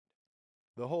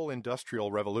The whole Industrial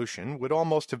Revolution would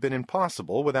almost have been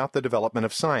impossible without the development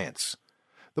of science.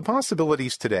 The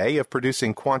possibilities today of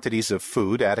producing quantities of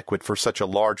food adequate for such a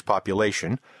large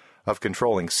population, of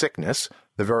controlling sickness,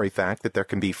 the very fact that there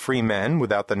can be free men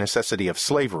without the necessity of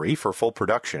slavery for full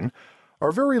production,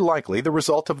 are very likely the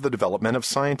result of the development of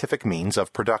scientific means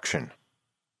of production.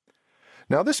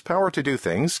 Now, this power to do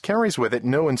things carries with it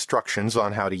no instructions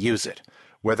on how to use it,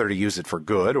 whether to use it for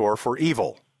good or for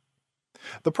evil.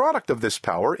 The product of this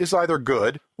power is either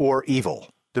good or evil,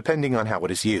 depending on how it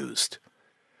is used.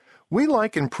 We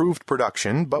like improved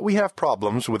production, but we have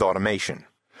problems with automation.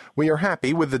 We are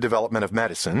happy with the development of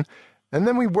medicine, and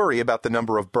then we worry about the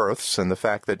number of births and the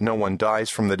fact that no one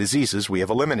dies from the diseases we have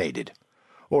eliminated.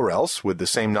 Or else, with the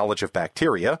same knowledge of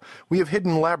bacteria, we have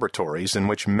hidden laboratories in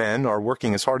which men are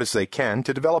working as hard as they can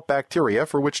to develop bacteria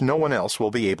for which no one else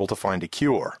will be able to find a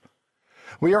cure.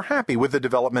 We are happy with the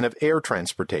development of air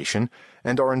transportation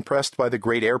and are impressed by the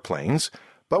great airplanes,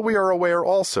 but we are aware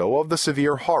also of the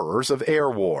severe horrors of air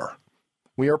war.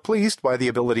 We are pleased by the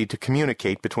ability to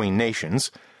communicate between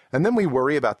nations, and then we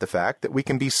worry about the fact that we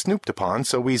can be snooped upon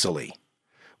so easily.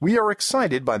 We are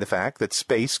excited by the fact that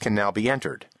space can now be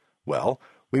entered. Well,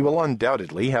 we will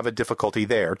undoubtedly have a difficulty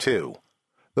there, too.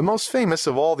 The most famous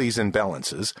of all these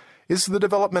imbalances is the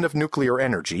development of nuclear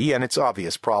energy and its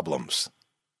obvious problems.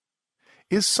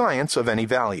 Is science of any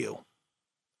value?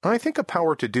 I think a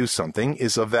power to do something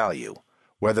is of value.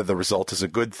 Whether the result is a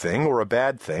good thing or a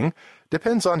bad thing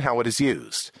depends on how it is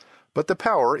used, but the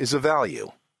power is of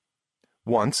value.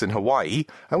 Once in Hawaii,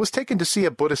 I was taken to see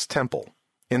a Buddhist temple.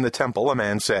 In the temple, a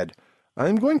man said, "I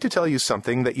am going to tell you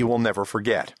something that you will never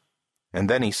forget." And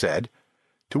then he said,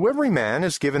 "To every man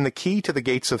is given the key to the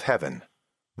gates of heaven.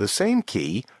 The same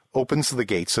key opens the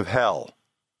gates of hell."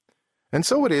 And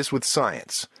so it is with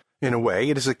science. In a way,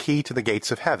 it is a key to the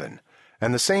gates of heaven,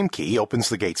 and the same key opens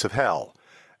the gates of hell,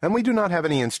 and we do not have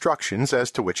any instructions as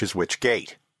to which is which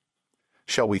gate.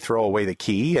 Shall we throw away the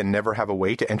key and never have a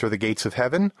way to enter the gates of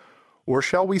heaven? Or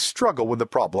shall we struggle with the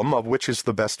problem of which is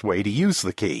the best way to use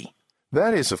the key?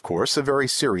 That is, of course, a very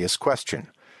serious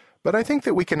question, but I think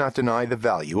that we cannot deny the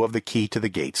value of the key to the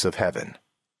gates of heaven.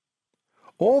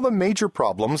 All the major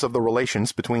problems of the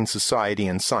relations between society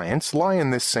and science lie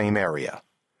in this same area.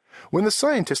 When the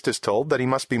scientist is told that he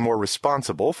must be more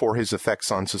responsible for his effects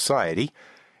on society,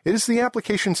 it is the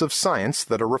applications of science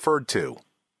that are referred to.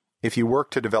 If you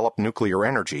work to develop nuclear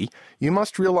energy, you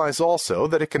must realize also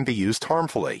that it can be used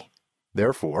harmfully.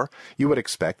 Therefore, you would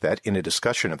expect that in a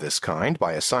discussion of this kind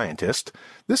by a scientist,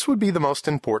 this would be the most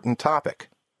important topic.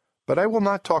 But I will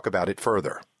not talk about it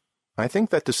further. I think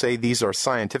that to say these are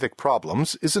scientific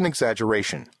problems is an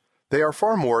exaggeration. They are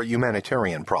far more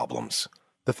humanitarian problems.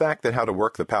 The fact that how to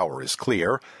work the power is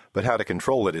clear, but how to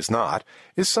control it is not,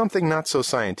 is something not so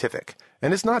scientific,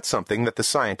 and is not something that the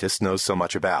scientist knows so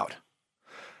much about.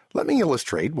 Let me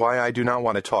illustrate why I do not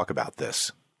want to talk about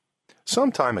this.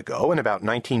 Some time ago, in about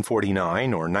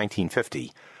 1949 or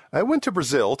 1950, I went to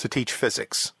Brazil to teach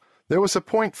physics. There was a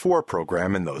 .4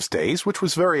 program in those days which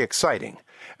was very exciting.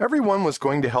 Everyone was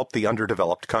going to help the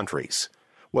underdeveloped countries.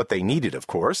 What they needed, of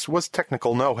course, was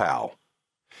technical know-how.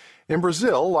 In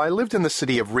Brazil, I lived in the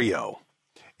city of Rio.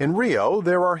 In Rio,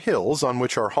 there are hills on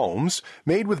which are homes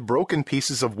made with broken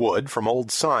pieces of wood from old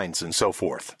signs and so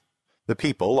forth. The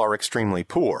people are extremely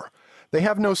poor. They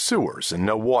have no sewers and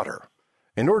no water.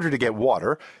 In order to get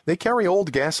water, they carry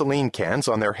old gasoline cans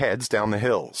on their heads down the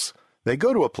hills. They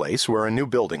go to a place where a new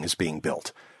building is being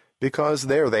built, because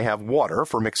there they have water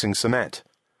for mixing cement.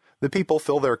 The people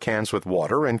fill their cans with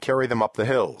water and carry them up the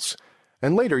hills,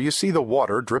 and later you see the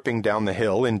water dripping down the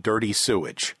hill in dirty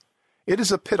sewage. It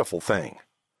is a pitiful thing.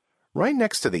 Right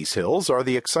next to these hills are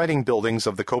the exciting buildings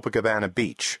of the Copacabana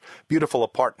beach, beautiful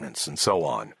apartments, and so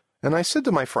on. And I said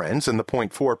to my friends in the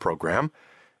 .4 program,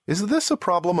 "Is this a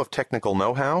problem of technical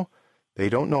know-how? They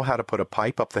don't know how to put a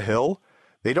pipe up the hill.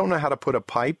 They don't know how to put a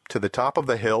pipe to the top of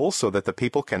the hill so that the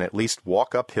people can at least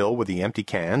walk uphill with the empty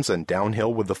cans and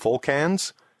downhill with the full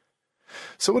cans."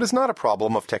 So it is not a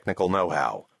problem of technical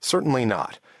know-how, certainly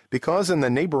not, because in the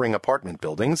neighboring apartment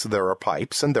buildings there are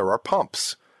pipes and there are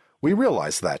pumps. We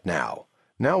realize that now.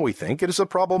 Now we think it is a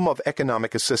problem of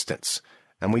economic assistance,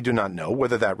 and we do not know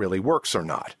whether that really works or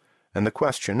not. And the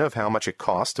question of how much it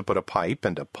costs to put a pipe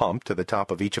and a pump to the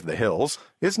top of each of the hills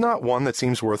is not one that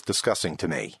seems worth discussing to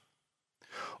me.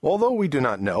 Although we do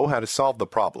not know how to solve the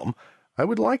problem, I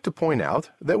would like to point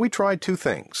out that we tried two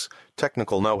things,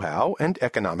 technical know-how and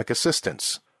economic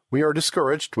assistance. We are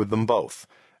discouraged with them both,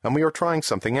 and we are trying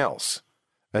something else.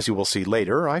 As you will see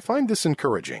later, I find this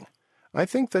encouraging. I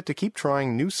think that to keep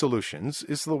trying new solutions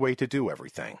is the way to do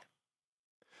everything.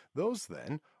 Those,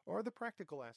 then, are the practical aspects.